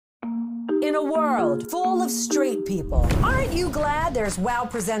In a world full of straight people, aren't you glad there's WOW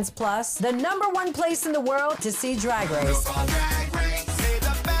Presents Plus, the #1 place in the world to see Drag Race?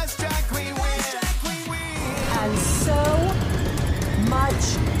 And so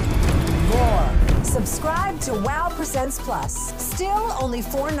much more. Subscribe to WOW Presents Plus. Still only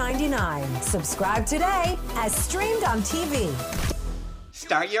 $4.99. Subscribe today as streamed on TV.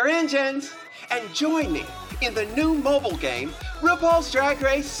 Start your engines and join me in the new mobile game, RuPaul's Drag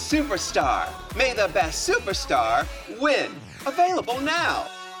Race Superstar. May the best superstar win. Available now.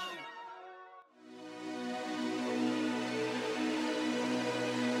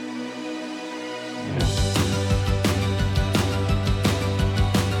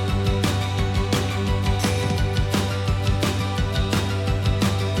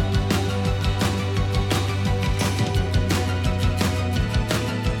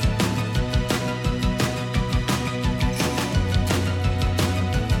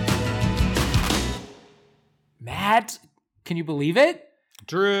 Can you believe it?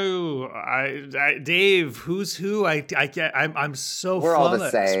 Drew, Dave, who's who? I'm so. We're all the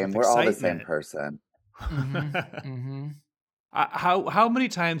same. We're all the same person. How many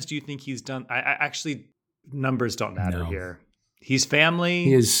times do you think he's done? I actually, numbers don't matter here. He's family.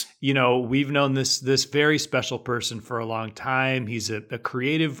 He is. You know, we've known this very special person for a long time. He's a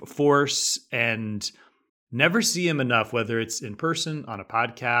creative force, and never see him enough. Whether it's in person, on a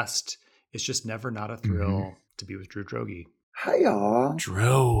podcast, it's just never not a thrill to be with Drew Droege. Hi, y'all.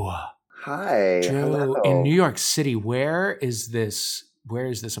 Drew. Hi. Drew, hello. in New York City, where is this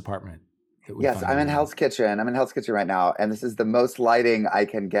apartment? Yes, I'm in Hell's Kitchen. I'm in Hell's Kitchen right now, and this is the most lighting I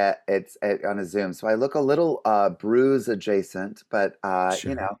can get. It's on a Zoom, so I look a little bruise adjacent, but Sure.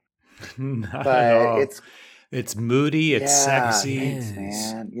 you know, but it's moody. It's sexy, it is.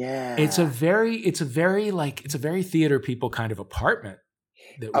 man. Yeah, It's a very theater people kind of apartment.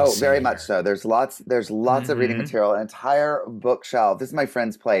 Very much so. There's lots of reading material, an entire bookshelf. This is my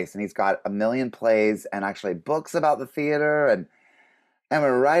friend's place, and he's got 1 million plays and actually books about the theater, and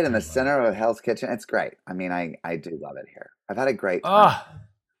we're right in the center of Hell's Kitchen. It's great. I mean, I do love it here. I've had a great time.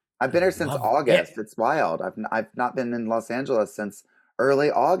 I've been here since August. It's wild. I've not been in Los Angeles since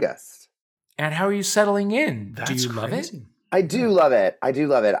early August. And how are you settling in? Do you love it? I do love it.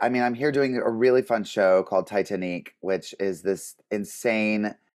 I mean, I'm here doing a really fun show called Titanique, which is this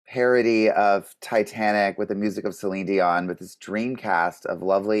insane parody of Titanic with the music of Celine Dion, with this dream cast of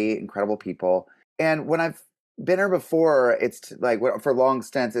lovely, incredible people. And when I've been here before, it's like for long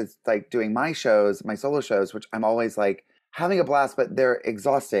stints, it's like doing my shows, my solo shows, which I'm always like having a blast, but they're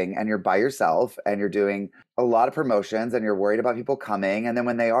exhausting, and you're by yourself and you're doing a lot of promotions and you're worried about people coming. And then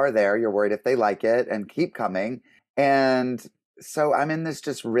when they are there, you're worried if they like it and keep coming. And so I'm in this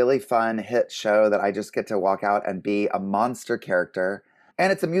just really fun hit show that I just get to walk out and be a monster character.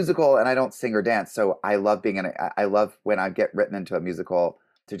 And it's a musical, and I don't sing or dance. So I love being I love when I get written into a musical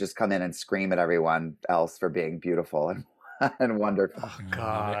to just come in and scream at everyone else for being beautiful and wonderful. Oh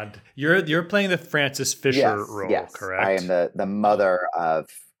God, you're playing the Frances Fisher role, yes. correct? I am the mother of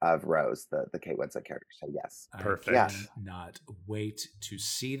Rose, the Kate Winslet character. So yes, perfect. Yeah. Not wait to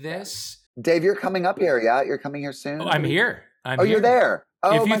see this. Dave, you're coming up here, yeah? You're coming here soon? Oh, I'm here. You're there.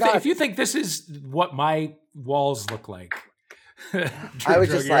 Oh, my God. If you think this is what my walls look like. I was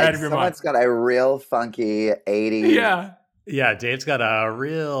just like, someone's got a real funky 80s. Yeah, Dave's got a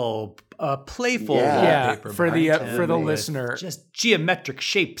real playful wallpaper for the listener. Just geometric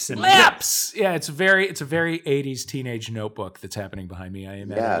shapes and laps. Yeah, it's a very 80s teenage notebook that's happening behind me. I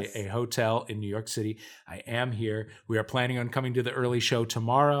am at a hotel in New York City. I am here. We are planning on coming to the early show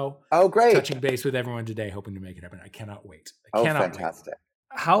tomorrow. Oh, great. Touching base with everyone today, hoping to make it happen. I cannot wait. Fantastic. Wait.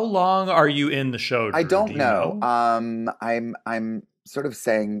 How long are you in the show, Drew? I don't know. I'm sort of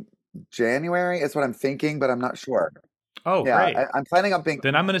saying January is what I'm thinking, but I'm not sure. Oh, yeah, great. I'm planning on being...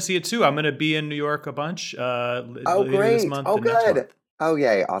 Then I'm going to see it too. I'm going to be in New York a bunch later great. this month. Oh, and next good. month. Oh,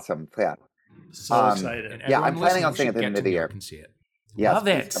 yay. Awesome. Yeah. So excited. Yeah, I'm planning on seeing it at the end of the year. And see it. Yes, Love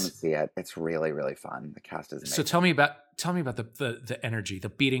it. Come and see it. It's really, really fun. The cast is amazing. So tell me about the energy, the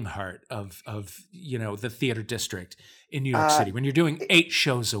beating heart of the theater district in New York City when you're doing 8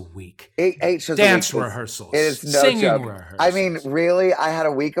 shows a week. 8 shows dance a week. rehearsals. It is no singing joke. rehearsals. I mean, really, I had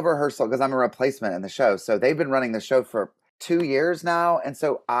a week of rehearsal because I'm a replacement in the show. So they've been running the show for 2 years now, and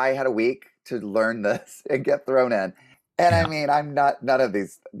so I had a week to learn this and get thrown in. And I mean, I'm not none of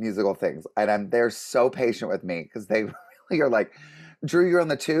these musical things, and they're so patient with me because they really are like, Drew, you're on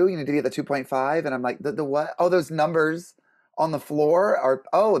the 2. You need to be at the 2.5, and I'm like, the what? Oh, those numbers on the floor are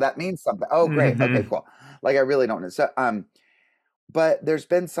that means something. Oh, great. Mm-hmm. Okay, cool. Like I really don't know. So, but there's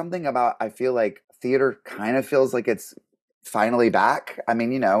been something about I feel like theater kind of feels like it's finally back. I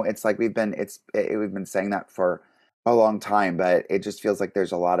mean, it's like we've been saying that for a long time, but it just feels like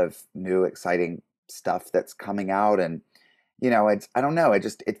there's a lot of new exciting stuff that's coming out, and I don't know,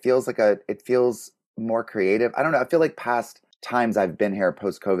 it feels it feels more creative. I don't know. I feel like past times I've been here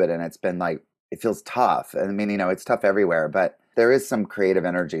post COVID, and it's been like it feels tough. I mean, it's tough everywhere, but there is some creative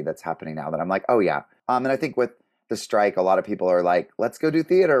energy that's happening now that I'm like, oh yeah. And I think with the strike, a lot of people are like, let's go do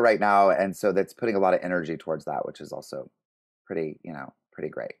theater right now, and so that's putting a lot of energy towards that, which is also pretty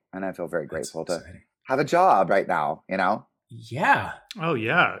great. And I feel very grateful to have a job right now, Yeah. Oh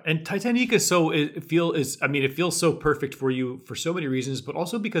yeah. And Titanique is it feels so perfect for you for so many reasons, but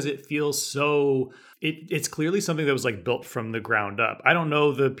also because it feels so it's clearly something that was like built from the ground up. I don't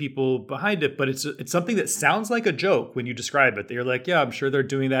know the people behind it, but it's something that sounds like a joke when you describe it. They're like, yeah, I'm sure they're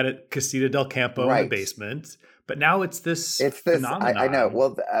doing that at Casita del Campo in the basement. But now it's this phenomenon. I know.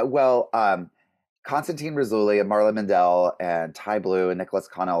 Well, Constantine Rizzoli and Marla Mendel and Ty Blue and Nicholas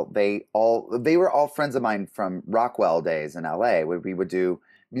Connell, they were all friends of mine from Rockwell days in LA, where we would do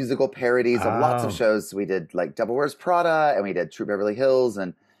musical parodies of lots of shows. We did like Devil Wears Prada, and we did True Beverly Hills,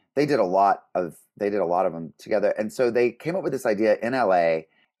 and they did a lot of them together. And so they came up with this idea in LA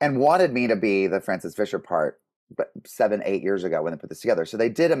and wanted me to be the Frances Fisher part, but 7-8 years ago when they put this together. So they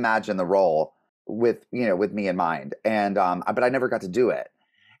did imagine the role with me in mind, and but I never got to do it.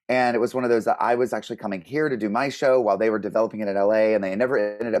 And it was one of those that I was actually coming here to do my show while they were developing it in LA, and they never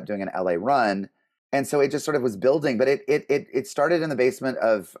ended up doing an LA run. And so it just sort of was building, but it started in the basement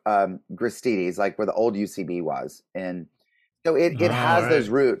of Gristides, like where the old UCB was. And so it has those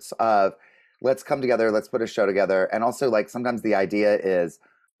roots of let's come together, let's put a show together. And also like sometimes the idea is,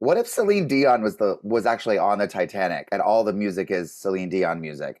 what if Celine Dion was actually on the Titanic and all the music is Celine Dion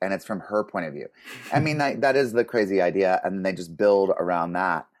music and it's from her point of view? I mean, that is the crazy idea. And then they just build around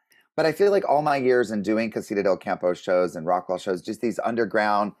that. But I feel like all my years in doing Casita del Campo shows and Rockwell shows, just these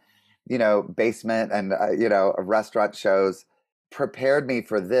underground, basement and, restaurant shows prepared me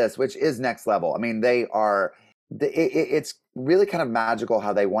for this, which is next level. I mean, it's really kind of magical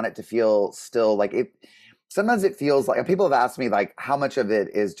how they want it to feel still like it. Sometimes it feels like, people have asked me like how much of it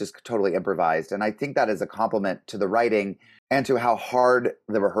is just totally improvised. And I think that is a compliment to the writing and to how hard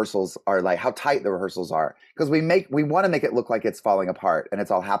the rehearsals are, like how tight the rehearsals are. Because we want to make it look like it's falling apart and it's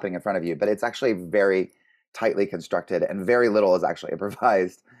all happening in front of you, but it's actually very tightly constructed and very little is actually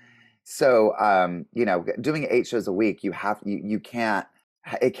improvised. So, doing 8 shows a week, it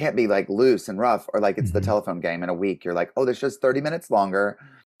can't be like loose and rough or like it's the telephone game in a week. You're like, oh, this show's 30 minutes longer.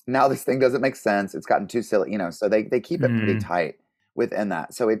 Now this thing doesn't make sense. It's gotten too silly, so they keep it pretty tight within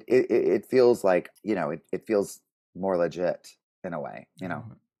that. So it feels like, it feels more legit in a way, I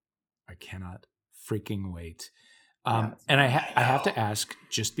cannot freaking wait. And I have to ask,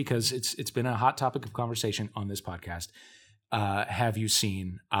 just because it's been a hot topic of conversation on this podcast, have you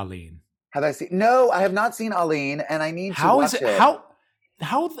seen Aline? Have I seen? No, I have not seen Aline, and I need to watch it.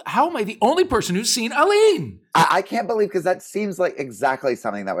 How am I the only person who's seen Aline? I can't believe, because that seems like exactly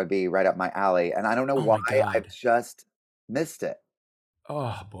something that would be right up my alley, and I don't know why I've just missed it.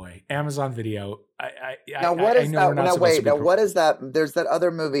 Oh boy, Amazon Video. What is that? There's that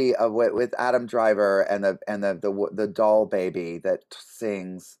other movie with Adam Driver and the doll baby that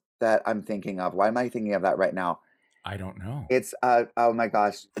sings that I'm thinking of. Why am I thinking of that right now? I don't know. It's oh my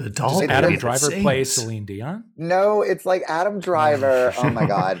gosh. The doll Adam Driver plays Celine Dion? No, it's like Adam Driver. Oh my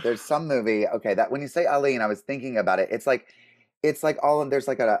God. There's some movie. Okay, that when you say Aline, I was thinking about it. It's like there's like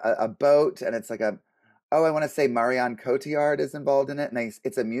a boat, and it's like I want to say Marion Cotillard is involved in it, and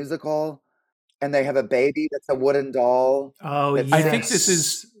it's a musical, and they have a baby that's a wooden doll. Oh, yes. I think this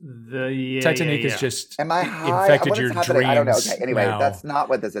is Titanique is just Am I high? infected your dreams. I don't know. Okay, anyway, now. That's not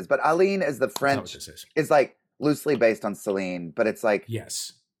what this is. But Aline is the French. Is like loosely based on Celine, but it's like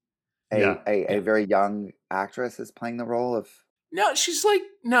a very young actress is playing the role of. No, she's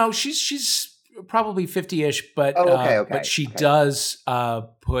probably 50-ish, but but she does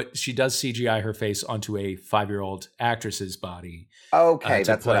CGI her face onto a 5-year-old actress's body. Okay,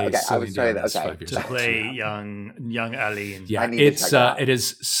 that's what I was trying to play young Aline. Yeah, it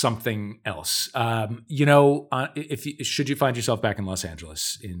is something else. Should you find yourself back in Los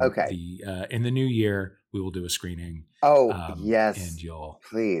Angeles in the new year, we will do a screening. Yes, and you'll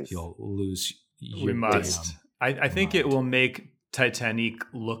lose. We must. I think it will make Titanique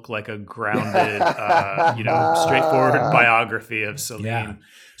look like a grounded, straightforward biography of Celine. Yeah.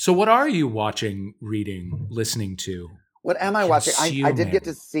 So what are you watching, reading, listening to? What am I watching? I did get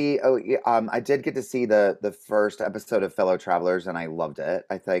to see. I did get to see the first episode of Fellow Travelers, and I loved it.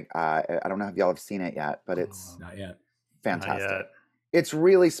 I think I don't know if y'all have seen it yet, but it's not yet. Fantastic. Not yet. It's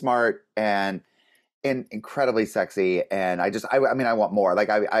really smart, and incredibly sexy, and I mean, I want more. Like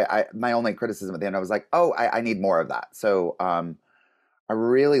my only criticism at the end, I was like, oh, I need more of that. So I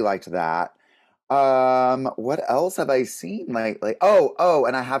really liked that. What else have I seen lately? Oh,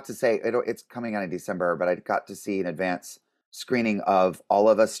 and I have to say, it's coming out in December, but I got to see an advance screening of All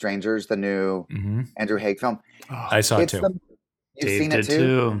of Us Strangers, the new Andrew Haig film. Oh, I saw it too. You've Dave seen it did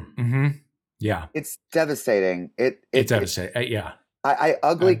too? Mm-hmm. Yeah. It's devastating. It's devastating. Yeah. I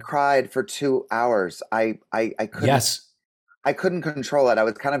ugly cried for 2 hours. I couldn't. Yes. I couldn't control it. I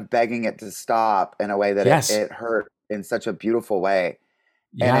was kind of begging it to stop in a way that it hurt in such a beautiful way.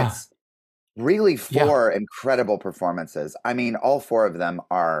 Yeah. And it's really 4 incredible performances. I mean, all 4 of them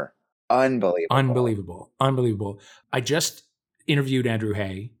are unbelievable. Unbelievable. I just interviewed Andrew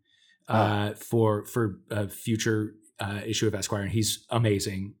Hay for a future issue of Esquire, and he's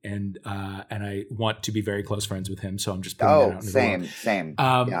amazing. And I want to be very close friends with him. So I'm just putting that out in the world. Same.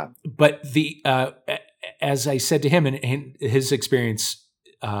 But as I said to him, and his experience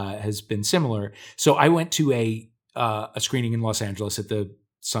has been similar. So I went to a screening in Los Angeles at the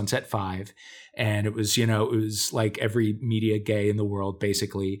Sunset 5, and it was like every media gay in the world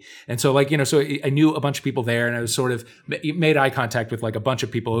basically. And so so I knew a bunch of people there, and I was sort of made eye contact with like a bunch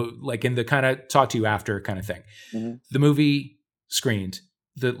of people, like in the kind of talk to you after kind of thing. Mm-hmm. The movie screened,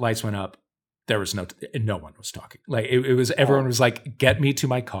 the lights went up, there was no one was talking. Like it was, everyone was like, get me to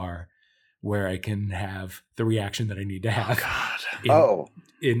my car where I can have the reaction that I need to have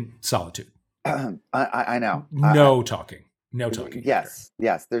in solitude. I know. No talking. Yes.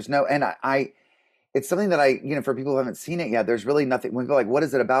 There's no, and I it's something that for people who haven't seen it yet, there's really nothing. When people are like, what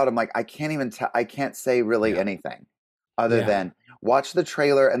is it about? I'm like, I can't even I can't say really anything other than watch the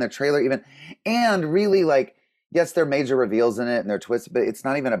trailer, and the trailer and really, like, yes, there are major reveals in it and there are twists, but it's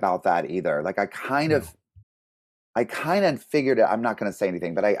not even about that either. Like I kind of figured it. I'm not going to say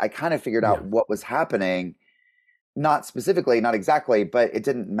anything, but I kind of figured out what was happening. Not specifically, not exactly, but it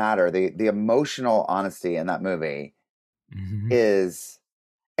didn't matter. The emotional honesty in that movie is,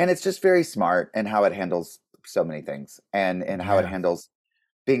 and it's just very smart in how it handles so many things, and how it handles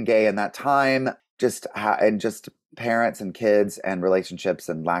being gay in that time, and just parents and kids and relationships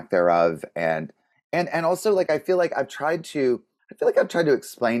and lack thereof, and also, like, I feel like I've tried to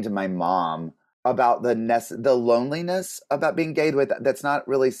explain to my mom about the loneliness about being gay, that's not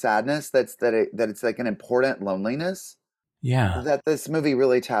really sadness, that it's like an important loneliness that this movie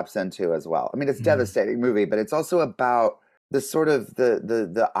really taps into as well. I mean, it's a devastating movie, but it's also about the sort of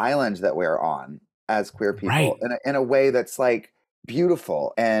the island that we're on as queer people, in a way that's like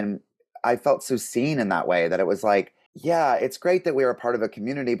beautiful. And I felt so seen in that way, that it was like, yeah, it's great that we're a part of a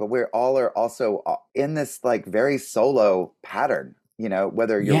community, but we're all are also in this like very solo pattern,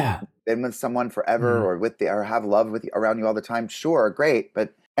 whether you've been with someone forever or have love around you all the time. Sure. Great.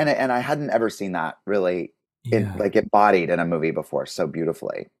 But, and I hadn't ever seen that really embodied in a movie before so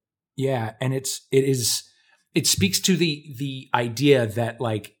beautifully. Yeah. And it speaks to the idea that,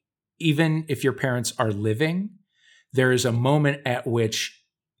 like, even if your parents are living, there is a moment at which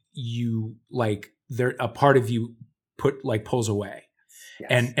you, like, a part of you pulls away,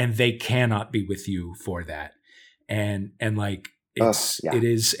 and they cannot be with you for that. And like, it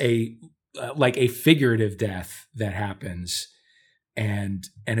is a figurative death that happens. And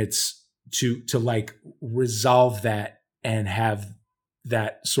it's to like resolve that and have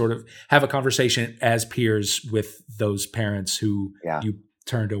that sort of have a conversation as peers with those parents who you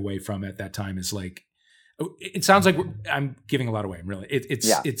turned away from at that time, is like, it sounds like I'm giving a lot away. I'm really,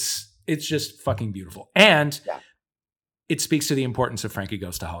 it's just fucking beautiful. And it speaks to the importance of Frankie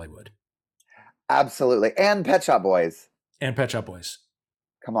Goes to Hollywood. Absolutely. And Pet Shop Boys.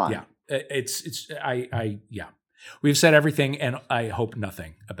 Come on. Yeah. We've said everything, and I hope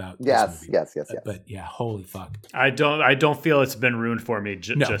nothing about this movie. Yes. But yeah, holy fuck. I don't feel it's been ruined for me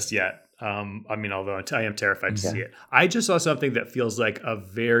just yet. I mean, although I am terrified to see it. I just saw something that feels like a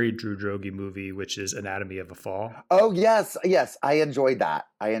very Drew Droege movie, which is Anatomy of a Fall. Oh, yes. I enjoyed that.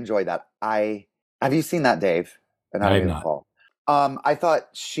 Have you seen that, Dave? Anatomy of a Fall. I thought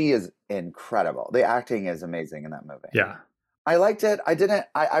she is incredible. The acting is amazing in that movie. Yeah. I liked it.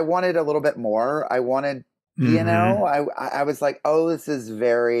 I wanted a little bit more. I wanted, I was like, oh, this is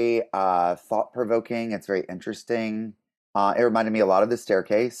very thought-provoking. It's very interesting. It reminded me a lot of The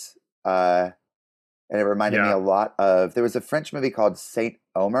Staircase. And it reminded me a lot of, there was a French movie called Saint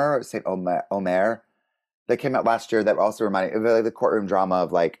Omer that came out last year that also reminded me of like the courtroom drama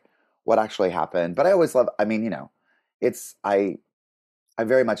of like what actually happened. But I always love, I mean, I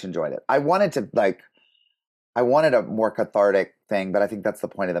very much enjoyed it. I wanted a more cathartic thing, but I think that's the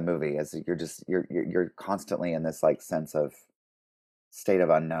point of the movie, is you're constantly in this like sense of state of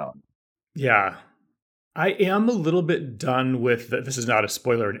unknown. Yeah. I am a little bit done with this is not a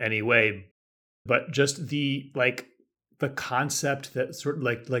spoiler in any way, but just the concept that sort of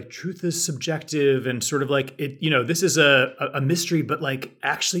like truth is subjective and sort of like it, this is a mystery, but like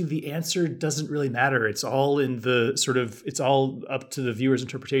actually the answer doesn't really matter. It's all in the sort of, it's all up to the viewer's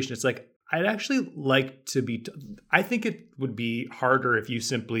interpretation. It's like, I'd actually like to be, I think it would be harder if you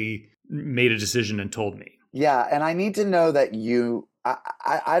simply made a decision and told me. Yeah. And I need to know that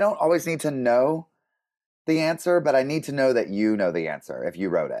I don't always need to know the answer, but I need to know that you know the answer if you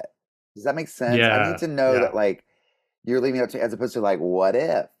wrote it. Does that make sense? Yeah. I need to know that like, you're leaving it up to, as opposed to like, what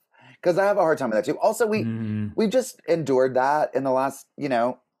if? Because I have a hard time with that too. Also, we've just endured that in the last,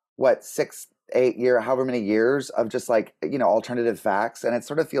 6, 8 years, however many years of just like, alternative facts. And it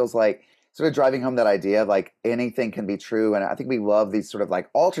sort of feels like sort of driving home that idea of like anything can be true. And I think we love these sort of like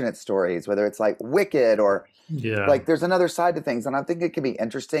alternate stories, whether it's like Wicked or like there's another side to things. And I think it can be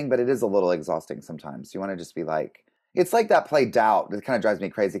interesting, but it is a little exhausting sometimes. You want to just be like, it's like that play Doubt. It kind of drives me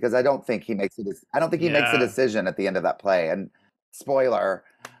crazy because I don't think he makes a decision at the end of that play. And spoiler,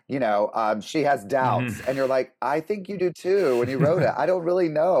 she has doubts, and you're like, I think you do too when you wrote it. I don't really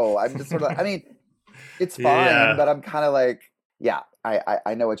know. I'm just sort of, I mean, it's fine, but I'm kind of like,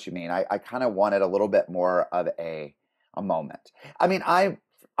 I know what you mean. I kind of wanted a little bit more of a moment. I mean, I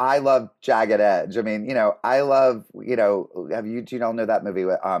love Jagged Edge. I mean, I love, do you all know that movie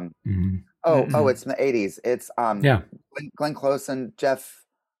with it's from the 80s. It's Glenn Close and Jeff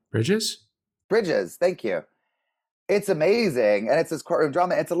Bridges. Thank you. It's amazing, and it's this courtroom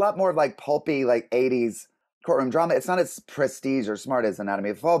drama. It's a lot more like pulpy, like 80s courtroom drama. It's not as prestige or smart as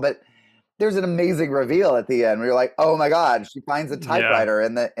Anatomy of a Fall, but there's an amazing reveal at the end where you're like, oh my God, she finds a typewriter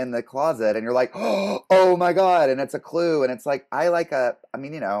in the closet, and you're like, oh my God, and it's a clue, and it's like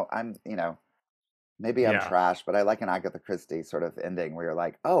maybe I'm trash, but I like an Agatha Christie sort of ending where you're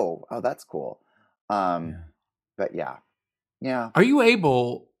like, oh, that's cool. But yeah. Are you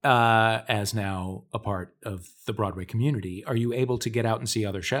able, as now a part of the Broadway community, are you able to get out and see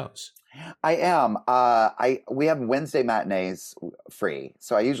other shows? I am. We have Wednesday matinees free,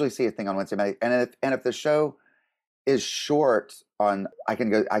 so I usually see a thing on Wednesday matinee. And if the show is short I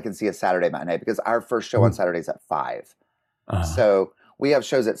can see a Saturday matinee because our first show on Saturday is at 5. So we have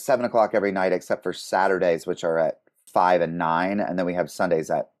shows at 7:00 every night, except for Saturdays, which are at 5 and 9, and then we have Sundays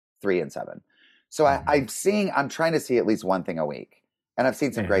at 3 and 7. So I'm trying to see at least one thing a week, and I've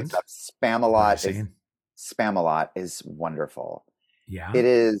seen some great stuff. Spamalot is wonderful. Yeah, it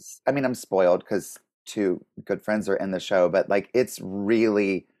is. I mean, I'm spoiled because 2 good friends are in the show, but like it's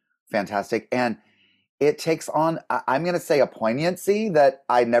really fantastic, and it takes on, I'm going to say, a poignancy that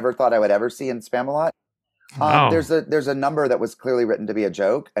I never thought I would ever see in Spamalot. There's a number that was clearly written to be a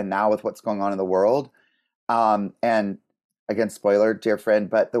joke, and now with what's going on in the world, and again, spoiler, dear friend,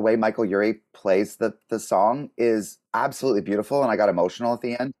 but the way Michael Urie plays the song is absolutely beautiful, and I got emotional at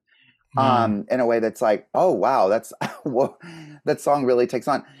the end, in a way that's like, oh wow, that's that song really takes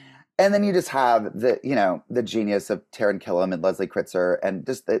on. And then you just have the genius of Taran Killam and Leslie Kritzer, and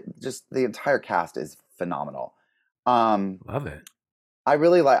just the entire cast is phenomenal. Love it.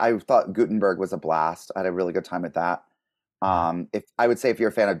 I thought Gutenberg was a blast. I had a really good time with that. If you're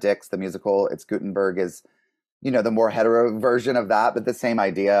a fan of Dix, the musical, it's Gutenberg is, the more hetero version of that, but the same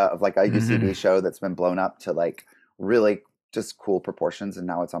idea of like a UCB show that's been blown up to like really just cool proportions. And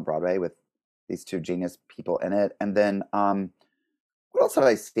now it's on Broadway with these 2 genius people in it. And then, what else have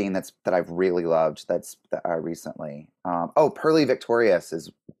I seen that I've really loved recently? Pearly Victorious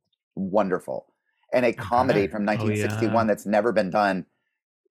is wonderful. And a comedy from 1961 that's never been done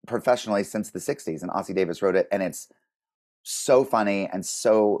professionally since the 60s. And Ossie Davis wrote it, and it's so funny and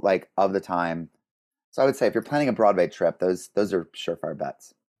so like of the time. So I would say if you're planning a Broadway trip, those are surefire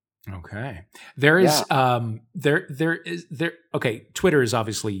bets. Okay. There is okay, Twitter is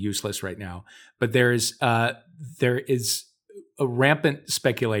obviously useless right now, but there is a rampant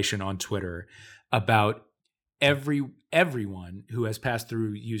speculation on Twitter about everyone who has passed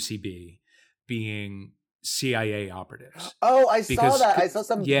through UCB being CIA operatives. Oh, I saw that. I saw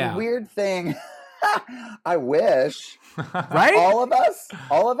some weird thing. I wish. Right? All of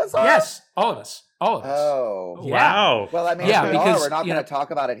us are? Yes, all of us. Oh. Yeah. Wow. Well, I mean, we're not going to talk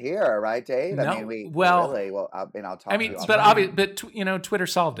about it here, right, Dave? No, I mean, I'll talk to you. But Twitter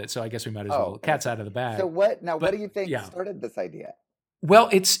solved it, so I guess we might as well. Okay. Cat's out of the bag. So what do you think started this idea? Well,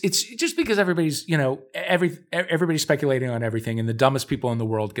 it's just because everybody's, everybody's speculating on everything, and the dumbest people in the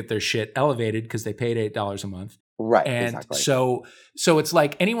world get their shit elevated because they paid $8 a month. Right. And exactly. so it's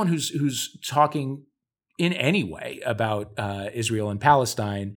like anyone who's talking in any way about Israel and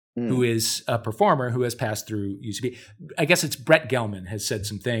Palestine who is a performer who has passed through UCB. I guess it's Brett Gelman has said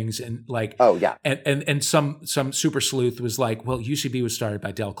some things and like, oh yeah. And some super sleuth was like, well, UCB was started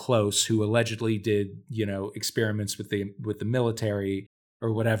by Del Close, who allegedly did, experiments with the military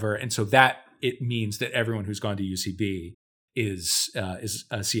or whatever. And so that it means that everyone who's gone to UCB is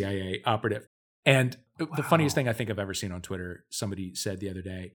a CIA operative. And the funniest thing I think I've ever seen on Twitter, somebody said the other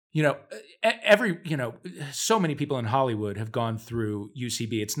day, so many people in Hollywood have gone through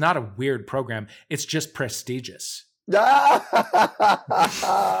UCB. It's not a weird program. It's just prestigious. Which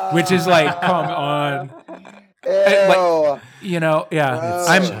is like, come on. I'm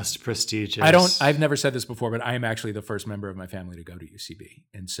just prestigious. I've never said this before, but I am actually the first member of my family to go to UCB.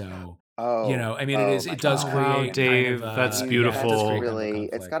 And so, it does create Dave, kind of, that's beautiful.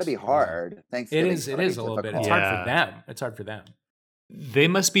 It's got to be hard. Thanks. It is a little bit. It's hard for them. It's hard for them. They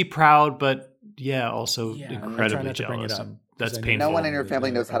must be proud, but also incredibly jealous. That's painful. No one in your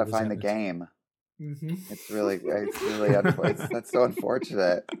family knows how to find the game. Mm-hmm. It's really that's so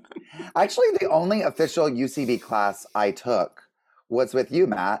unfortunate. Actually, the only official UCB class I took was with you,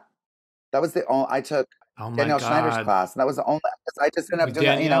 Matt. That was the only I took Danielle Schneider's class, and that was the only. I just ended up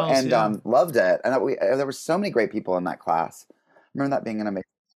doing it, and loved it. And there were so many great people in that class. I remember that being an amazing.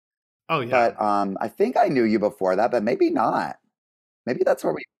 Oh yeah. But I think I knew you before that, but maybe not. Maybe that's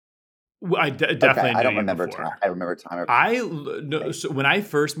where we. I definitely. I don't remember time. I remember time. So when I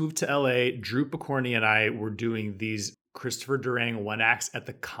first moved to LA, Drew Picorni and I were doing these Christopher Durang one acts at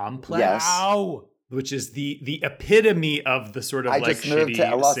the Complex. Yes. Wow. Which is the epitome of the sort of I just moved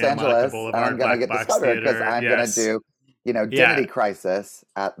to Los Angeles and I'm going to get discovered because I'm going to do, Dignity Crisis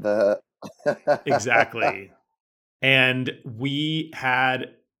at the. Exactly. And we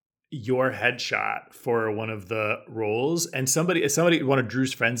had your headshot for one of the roles, and somebody, one of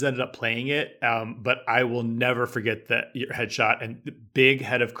Drew's friends ended up playing it. But I will never forget that your headshot and the big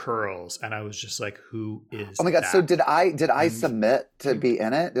head of curls. And I was just like, who is Oh my God. that? So did I submit to be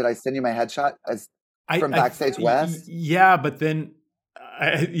in it? Did I send you my headshot from Backstage West? Yeah. But then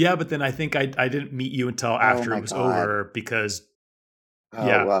I think I didn't meet you until after it was over because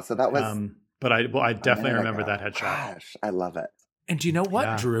well, so that was, but I definitely remember that headshot. Gosh, I love it. And do you know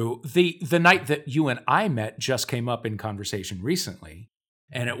what, Drew? The night that you and I met just came up in conversation recently.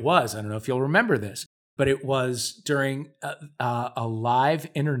 And it was, I don't know if you'll remember this, but it was during a live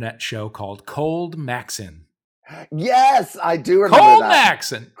internet show called Cold Maxin. Yes, I do remember Cold that.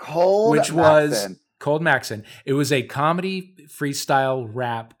 Maxin. Cold Which Maxin. was Cold Maxin. It was a comedy freestyle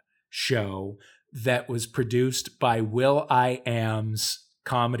rap show that was produced by Will I Am's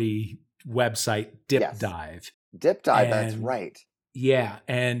comedy website, Dip Dive. Dip Dive, that's right. Yeah,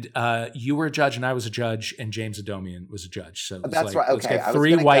 and you were a judge, and I was a judge, and James Adomian was a judge. So that's right. Okay, let's get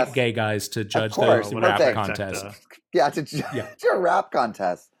three white gay guys to judge the rap contest. To judge a rap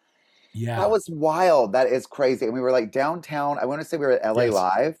contest. Yeah, that was wild. That is crazy. And we were like downtown. I want to say we were at LA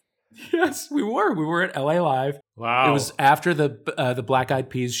Live. Yes, we were. We were at LA Live. Wow. It was after the Black Eyed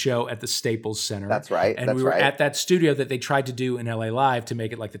Peas show at the Staples Center. That's right. And we were at that studio that they tried to do in LA Live to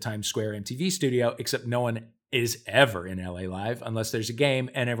make it like the Times Square MTV studio, except no one is ever in LA Live unless there's a game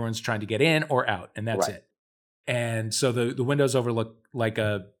and everyone's trying to get in or out, and that's it. And so the windows overlook like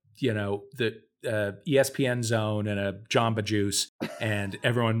the ESPN zone and a Jamba Juice, and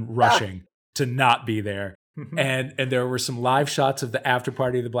everyone rushing to not be there. And there were some live shots of the after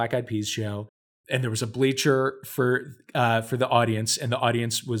party of the Black Eyed Peas show, and there was a bleacher for the audience, and the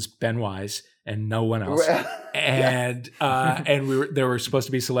audience was Ben Wise and no one else. And there were supposed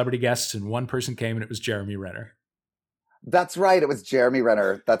to be celebrity guests, and one person came, and it was Jeremy Renner. That's right. It was Jeremy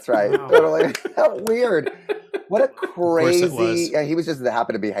Renner. That's right. Wow. Totally. How weird. What a crazy. Yeah, he was just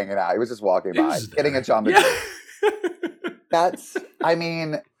happened to be hanging out. He was just walking by, getting a Jamba Juice. That's, I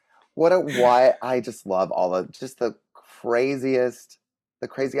mean, why I just love all of just the crazy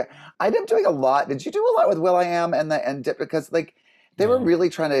guy. I ended up doing a lot. Did you do a lot with Will.i.am and Dip? Because like they were really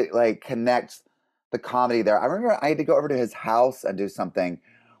trying to like connect the comedy there. I remember I had to go over to his house and do something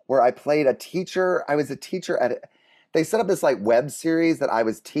where I played a teacher. I was a teacher they set up this like web series that I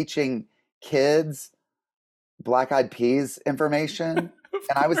was teaching kids Black Eyed Peas information, and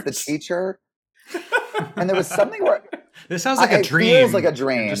I was the teacher. And there was something where this sounds like a dream. It feels like a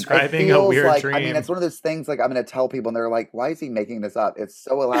dream. Describing a weird dream. I mean, it's one of those things like I'm going to tell people, and they're like, "Why is he making this up? It's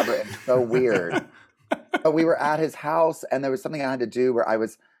so elaborate and so weird." But we were at his house, and there was something I had to do where I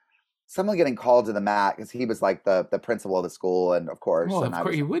was someone getting called to the mat because he was like the principal of the school, and of course,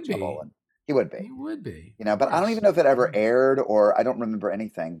 he would be. He would be. He would be. You know, but I don't even know if it ever aired, or I don't remember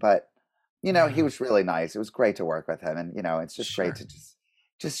anything. But you know, he was really nice. It was great to work with him, and you know, it's just great to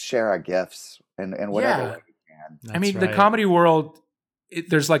just share our gifts and whatever way we can. I mean, the comedy world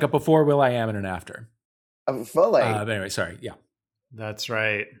there's like a before Will I Am and an after. Fully. But anyway, sorry. Yeah. That's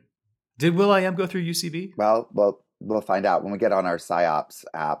right. Did will.i.am go through UCB? Well, we'll find out when we get on our PsyOps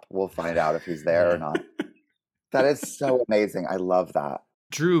app. We'll find out if he's there or not. That is so amazing. I love that.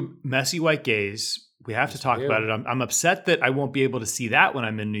 Drew, Messy White Gaze. We have to talk about it. I'm upset that I won't be able to see that when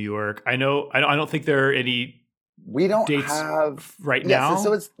I'm in New York. I don't think there are any. We don't dates have right now.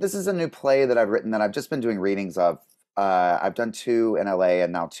 So this is a new play that I've written that I've just been doing readings of. I've done 2 in LA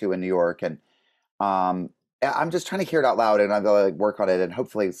and now 2 in New York, and I'm just trying to hear it out loud, and I'm gonna like work on it, and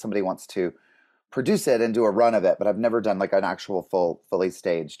hopefully somebody wants to produce it and do a run of it. But I've never done like an actual fully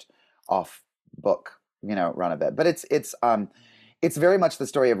staged off book, run of it. But it's very much the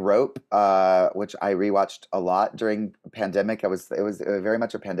story of Rope, which I rewatched a lot during pandemic. It was very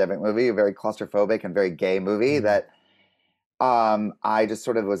much a pandemic movie, a very claustrophobic and very gay movie that I just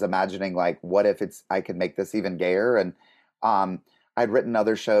sort of was imagining like, what if I could make this even gayer? And I'd written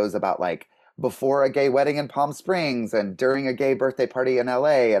other shows about like before a gay wedding in Palm Springs and during a gay birthday party in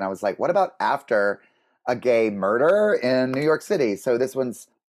LA. And I was like, what about after a gay murder in New York City? So this one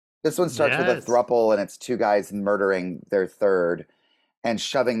starts with a throuple, and it's 2 guys murdering their third and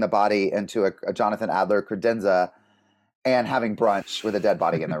shoving the body into a Jonathan Adler credenza and having brunch with a dead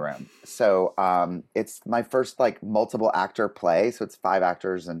body in the room. So it's my first like multiple actor play. So it's 5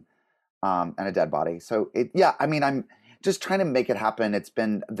 actors and a dead body. So I'm just trying to make it happen.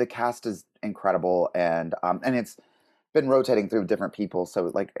 The cast is incredible, and it's been rotating through different people.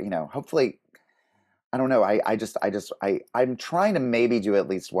 So like, hopefully, I don't know. I'm trying to maybe do at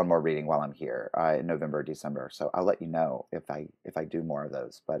least one more reading while I'm here in November or December. So I'll let you know if I do more of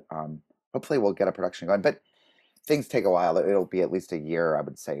those. But hopefully we'll get a production going. But things take a while. It'll be at least a year, I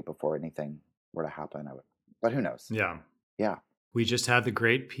would say, before anything were to happen. But who knows? Yeah. Yeah. We just had the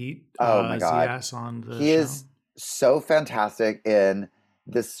great Pete my God. Zias on the show. He is so fantastic in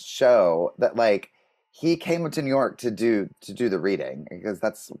this show that like he came to New York to do the reading, because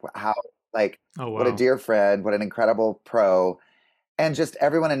that's how like, what a dear friend, what an incredible pro. And just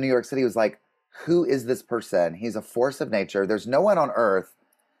everyone in New York City was like, who is this person? He's a force of nature. There's no one on earth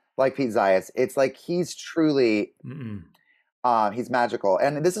like Pete Zias. It's like he's truly he's magical.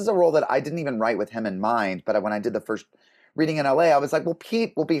 And this is a role that I didn't even write with him in mind, but when I did the first reading in LA, I was like, well,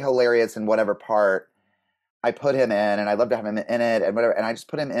 Pete will be hilarious in whatever part I put him in, and I'd love to have him in it and whatever. And I just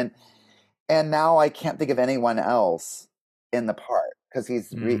put him in. And now I can't think of anyone else in the part, because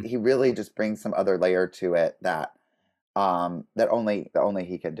he really just brings some other layer to it that only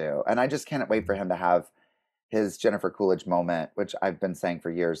he can do. And I just can't wait for him to have his Jennifer Coolidge moment, which I've been saying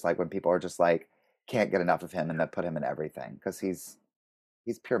for years, like when people are just like can't get enough of him and they put him in everything, because he's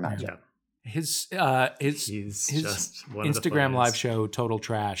pure magic. Yeah. His Instagram live show Total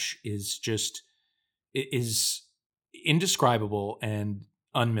Trash is indescribable and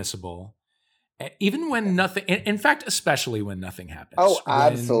unmissable. Even when nothing, in fact, especially when nothing happens. Oh,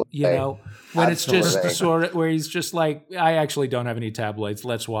 absolutely. When it's just the sort of where he's just like, I actually don't have any tabloids.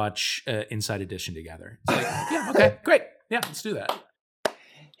 Let's watch Inside Edition together. It's like, yeah, okay, great. Yeah, let's do that.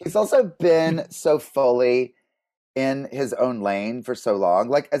 He's also been so fully in his own lane for so long.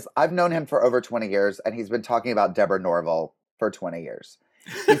 Like, as I've known him for over 20 years, and he's been talking about Deborah Norville for 20 years.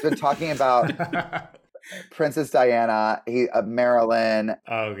 He's been talking about Princess Diana, Marilyn.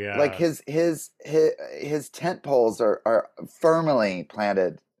 Oh yeah. Like his tent poles are firmly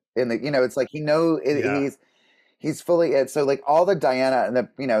planted in the, it's like he's fully it. So like all the Diana and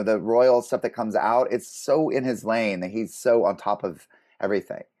the royal stuff that comes out, it's so in his lane that he's so on top of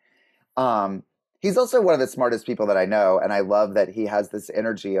everything. He's also one of the smartest people that I know, and I love that he has this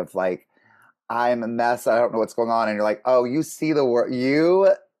energy of like, I'm a mess, I don't know what's going on, and you're like, oh, you see the world, you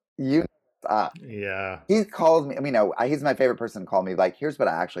yeah. He calls me, he's my favorite person to call me, like, here's what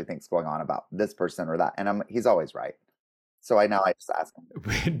I actually think is going on about this person or that. And he's always right. So I just ask him.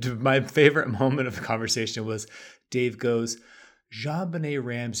 My favorite moment of the conversation was Dave goes, JonBenet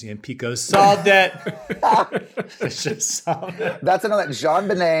Ramsey, and Pete goes, solved it. It's just solved it. That's another.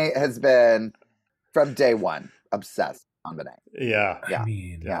 JonBenet has been, from day one, obsessed with JonBenet. Yeah. Yeah.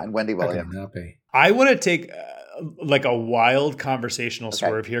 And Wendy Williams. I want to take like a wild conversational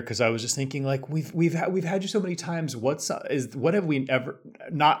swerve here, because I was just thinking, like, we've had you so many times. What have we ever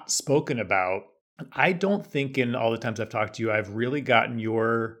not spoken about? I don't think in all the times I've talked to you, I've really gotten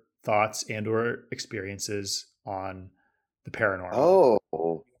your thoughts and or experiences on the paranormal.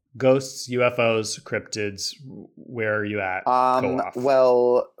 Oh, ghosts, UFOs, cryptids. Where are you at? Go off.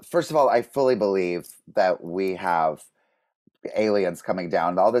 Well, first of all, I fully believe that we have aliens coming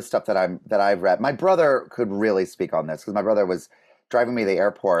down. All this stuff that I've read. My brother could really speak on this, because my brother was driving me to the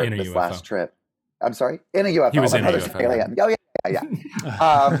airport this last trip. I'm sorry, in a UFO. He was my in a brother's UFO. an alien. Oh yeah.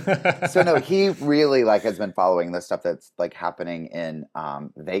 Yeah. So no, he really like has been following the stuff that's like happening in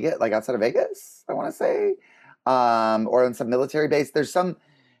Vegas, like outside of Vegas, I want to say, or in some military base. There's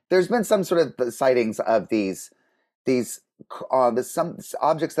been some sort of sightings of these some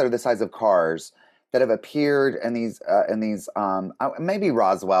objects that are the size of cars that have appeared in these maybe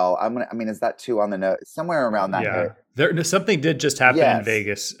Roswell. I mean, is that too on the note? Somewhere around that area. Something did just happen in Yes.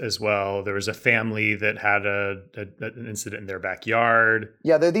 Vegas as well. There was a family that had an incident in their backyard.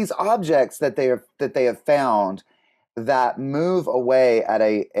 Yeah, there are these objects that they have found that move away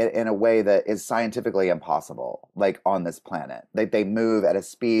in a way that is scientifically impossible, like on this planet. They move at a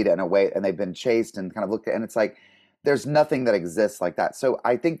speed and a way, and they've been chased and kind of looked at, and it's like there's nothing that exists like that. So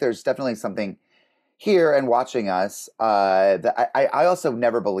I think there's definitely something here and watching us. That I also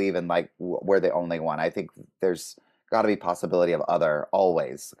never believe in like we're the only one. I think there's got to be possibility of other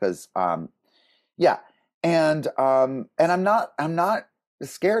always, because yeah, and I'm not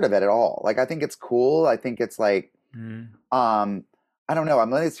scared of it at all. Like I think it's cool. I think it's like I don't know.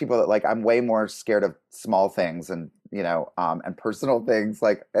 I'm one of these people that like I'm way more scared of small things and and personal things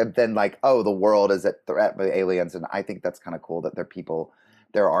like than like, oh, the world is at threat by aliens. And I think that's kind of cool that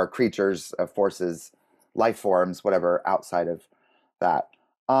there are creatures, forces, life forms, whatever outside of that.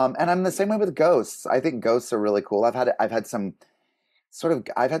 And I'm the same way with ghosts. I think ghosts are really cool. I've had some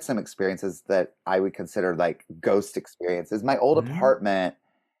experiences that I would consider like ghost experiences. My old apartment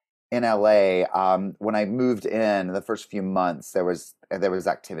in LA, when I moved in the first few months, there was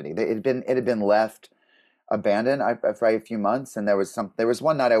activity. It had been left abandoned for a few months, and there was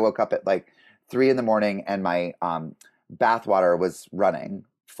one night I woke up at like 3 a.m. and my bathwater was running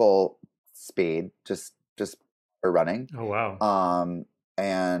full speed, just running. Oh wow!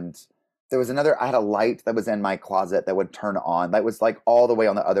 And there was I had a light that was in my closet that would turn on. That was like all the way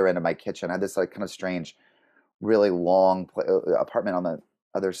on the other end of my kitchen. I had this like kind of strange, really long apartment on the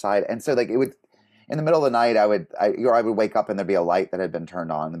other side, and so like it would, in the middle of the night, I would wake up and there'd be a light that had been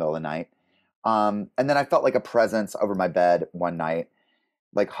turned on in the middle of the night. And then I felt like a presence over my bed one night,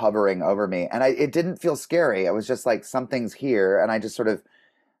 like hovering over me, and it didn't feel scary. It was just like something's here, and I just sort of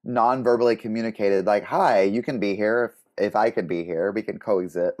non-verbally communicated like, "Hi, you can be here if I could be here. We can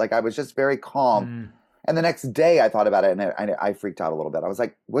coexist." Like I was just very calm. And the next day I thought about it, and I freaked out a little bit. I was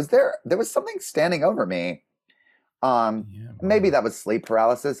like, there was something standing over me. Maybe that was sleep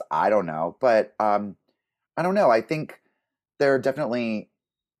paralysis. I don't know, but I don't know. I think there are definitely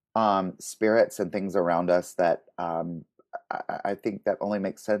spirits and things around us that I think that only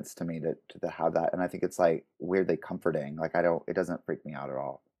makes sense to me to have that, and I think it's like weirdly comforting. Like it doesn't freak me out at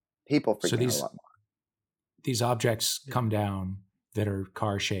all. People freak me out a lot more. These objects come down that are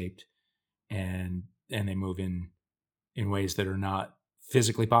car shaped, and they move in ways that are not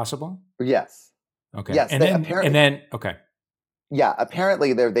physically possible. Yes. Okay. Yes. Okay. Yeah.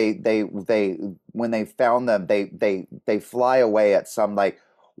 Apparently, they when they found them, they fly away at some like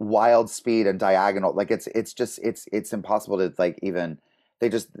wild speed and diagonal. Like it's impossible to like even.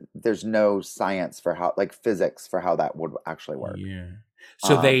 There's no science for how, like physics for how that would actually work. Yeah.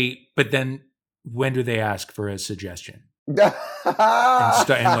 So but then when do they ask for a suggestion and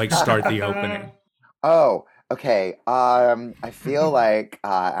start the opening? Oh. Okay, I feel like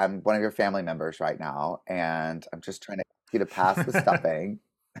I'm one of your family members right now, and I'm just trying to get you to pass the stuffing.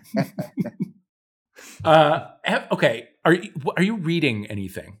 Okay, are you reading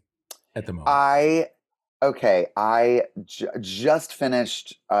anything at the moment? I just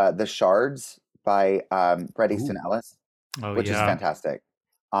finished The Shards by Bret Easton Ellis, which is fantastic.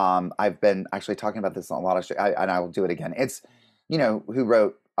 I've been actually talking about this on a lot of and I will do it again. It's who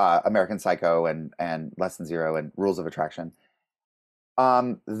wrote American Psycho and Lesson Zero and Rules of Attraction.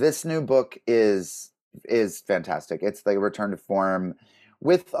 This new book is fantastic. It's the return to form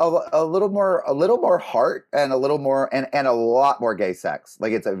with a little more heart and a little more and a lot more gay sex.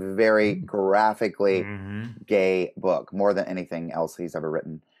 Like it's a very graphically gay book, more than anything else he's ever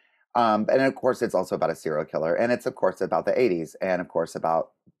written. And of course, it's also about a serial killer, and it's of course about the 80s, and of course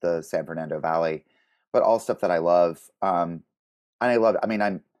about the San Fernando Valley, but all stuff that I love. And I love. I mean,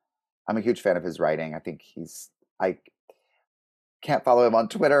 I'm a huge fan of his writing. I think I can't follow him on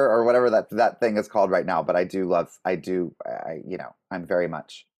Twitter or whatever that thing is called right now, but I'm very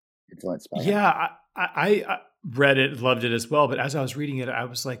much influenced by him. Yeah, I read it, loved it as well. But as I was reading it, I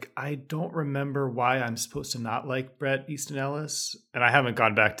was like, I don't remember why I'm supposed to not like Bret Easton Ellis, and I haven't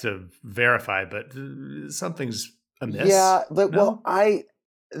gone back to verify, but something's amiss. Yeah, well,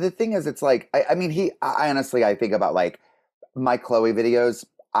 the thing is, it's like I honestly I think about like my Chloe videos.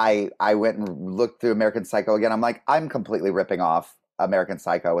 I went and looked through American Psycho again. I'm like, I'm completely ripping off American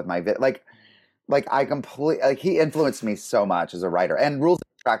Psycho with my like like I completely like he influenced me so much as a writer. And Rules of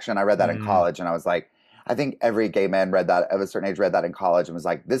Attraction, I read that in college, and I was like, I think every gay man read that of a certain age read that in college and was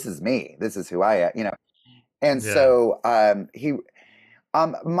like, this is me, this is who I am, you know. And so I'm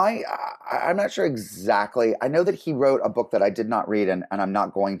not sure exactly. I know that he wrote a book that I did not read, and I'm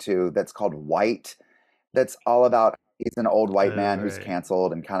not going to. That's called White. That's all about he's an old white man who's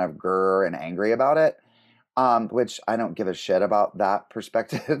canceled and kind of grr and angry about it. Which I don't give a shit about that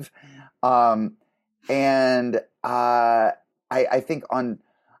perspective. And I think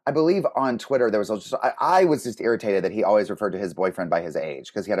I believe on Twitter there was just I was just irritated that he always referred to his boyfriend by his age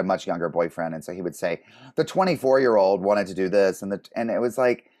because he had a much younger boyfriend, and so he would say the 24-year-old wanted to do this, and it was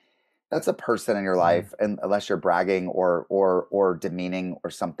like that's a person in your life, and unless you're bragging or demeaning or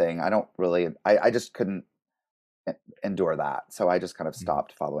something, I just couldn't endure that, so I just kind of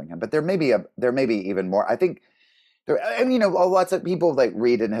stopped following him. But there may be even more. I think there, and lots of people like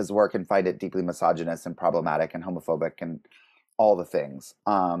read in his work and find it deeply misogynist and problematic and homophobic and all the things.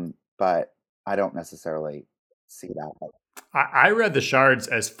 But I don't necessarily see that. I read The Shards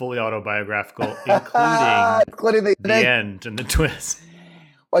as fully autobiographical, including the end and the twist.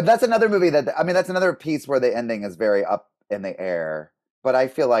 Well, that's another movie that's another piece where the ending is very up in the air. But I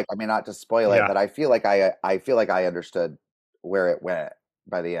feel like, not to spoil it, but I feel like I understood where it went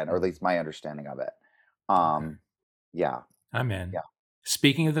by the end, or at least my understanding of it. Yeah. I'm in. Yeah.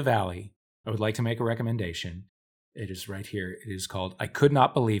 Speaking of the Valley, I would like to make a recommendation. It is right here. It is called I Could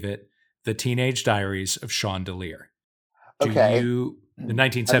Not Believe It, The Teenage Diaries of Sean DeLear. The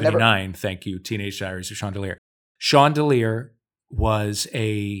 1979, thank you, Teenage Diaries of Sean DeLear. Sean DeLear was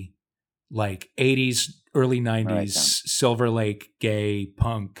a 80s, early 90s Silver Lake gay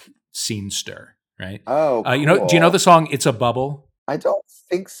punk scenester, right? Oh, cool. Do you know the song It's a Bubble? I don't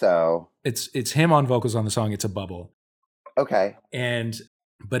think so. It's him on vocals on the song It's a Bubble. Okay.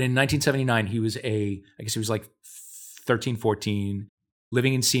 But in 1979, he was I guess he was like 13, 14,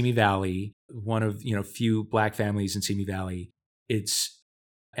 living in Simi Valley, one of, few black families in Simi Valley.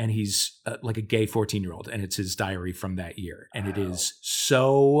 And he's like a gay 14-year-old, and it's his diary from that year. And it is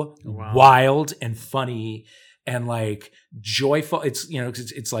so wild and funny and like joyful. It's,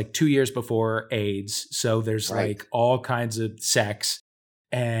 it's like 2 years before AIDS. So there's like all kinds of sex,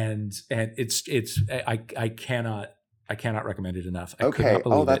 and I cannot recommend it enough. I could not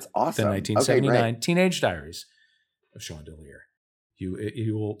believe that's awesome. The 1979 Teenage Diaries of Sean DeLear.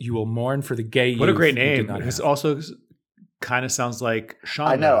 You will mourn for the gay. What a great name! It also kind of sounds like Sean.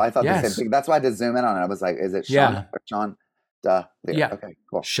 I know. I thought the same thing. That's why I had to zoom in on it. I was like, "Is it Sean or Sean DeLear?" Yeah. Okay.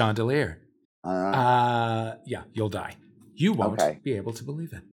 Cool. Sean DeLear. Yeah, you'll die. You won't be able to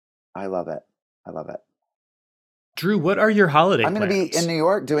believe it. I love it. Drew, what are your holiday plans? I'm going to be in New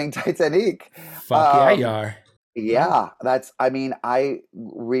York doing Titanique. Fuck yeah, you are. Yeah, I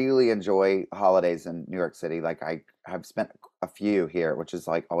really enjoy holidays in New York City. Like I have spent a few here, which is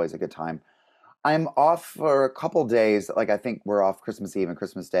like always a good time. I'm off for a couple days. Like I think we're off Christmas Eve and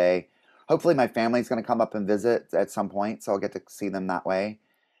Christmas Day. Hopefully my family's going to come up and visit at some point, so I'll get to see them that way.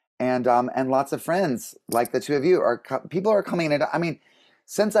 And lots of friends, like the two of you, people are coming in.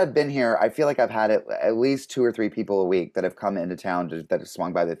 Since I've been here, I feel like I've had at least 2 or 3 people a week that have come into town that have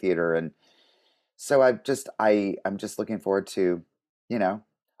swung by the theater, and so I'm just looking forward to,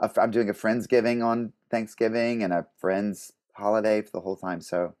 I'm doing a Friendsgiving on Thanksgiving and a Friends holiday for the whole time.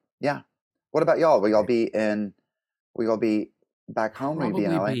 So yeah. What about y'all? Will y'all be back home? Will you be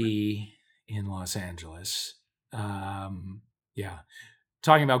in LA? Be in Los Angeles. Yeah.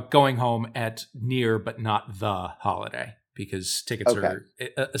 Talking about going home at near but not the holiday, because tickets are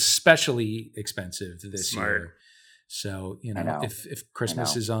especially expensive this year. So, if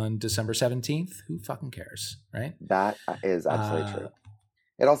Christmas is on December 17th, who fucking cares, right? That is absolutely true.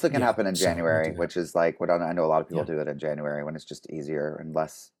 It also can happen in January, which is like what I know a lot of people do it in January when it's just easier and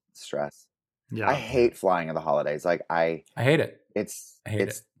less stress. Yeah. I hate flying in the holidays. Like I hate it. It's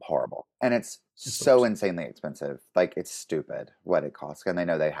horrible. And it's so insanely expensive. Like it's stupid what it costs. And they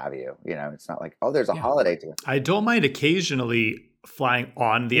know they have you. It's not like, there's a holiday to it. I don't mind occasionally flying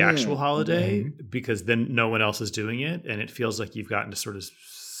on the actual holiday because then no one else is doing it. And it feels like you've gotten to sort of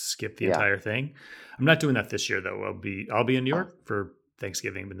skip the entire thing. I'm not doing that this year though. I'll be in New York for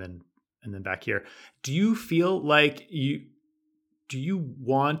Thanksgiving and then back here. Do you feel like do you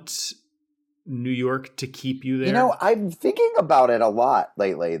want New York to keep you there? I'm thinking about it a lot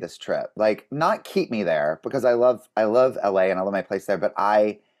lately, this trip. Like, not keep me there, because I love LA and I love my place there, but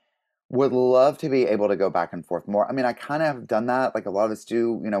I would love to be able to go back and forth more. I kind of have done that, like a lot of us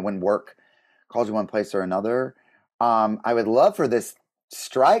do, when work calls you one place or another. I would love for this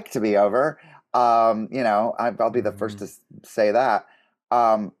strike to be over. I'll be the first to say that.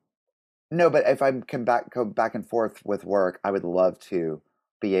 No, but if I can go back and forth with work, I would love to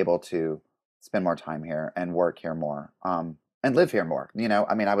be able to spend more time here and work here more, and live here more. You know,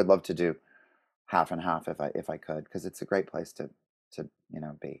 I mean, I would love to do half and half if I could, because it's a great place to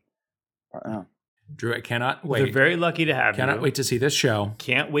be. Drew, I cannot wait. They're very lucky to have you. Cannot wait to see this show.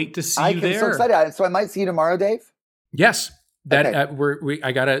 Can't wait to see you I'm there. so excited. So I might see you tomorrow, Dave? Yes. That Okay.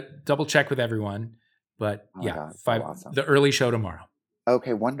 I got to double check with everyone, but Oh my yeah, God, so 5 awesome. the early show tomorrow.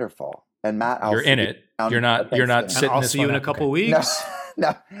 Okay, wonderful. And Matt, You're in it. You're not And sitting I'll this see you one in a out. couple Okay. weeks.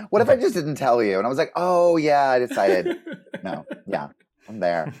 No. What if I just didn't tell you? And I was like, oh yeah, I decided. No, yeah, I'm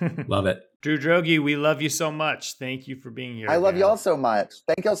there. Love it. Drew Droege, we love you so much. Thank you for being here. I love again. y'all so much.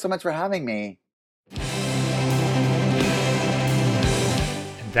 Thank y'all so much for having me.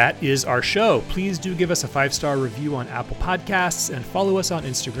 That is our show. Please do give us a 5-star review on Apple Podcasts and follow us on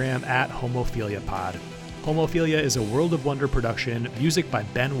Instagram at HomophiliaPod. Homophilia is a World of Wonder production, music by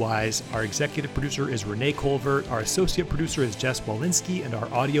Ben Wise. Our executive producer is Renee Colvert. Our associate producer is Jess Walensky, and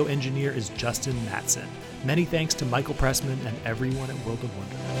our audio engineer is Justin Matson. Many thanks to Michael Pressman and everyone at World of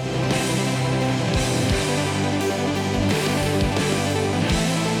Wonder.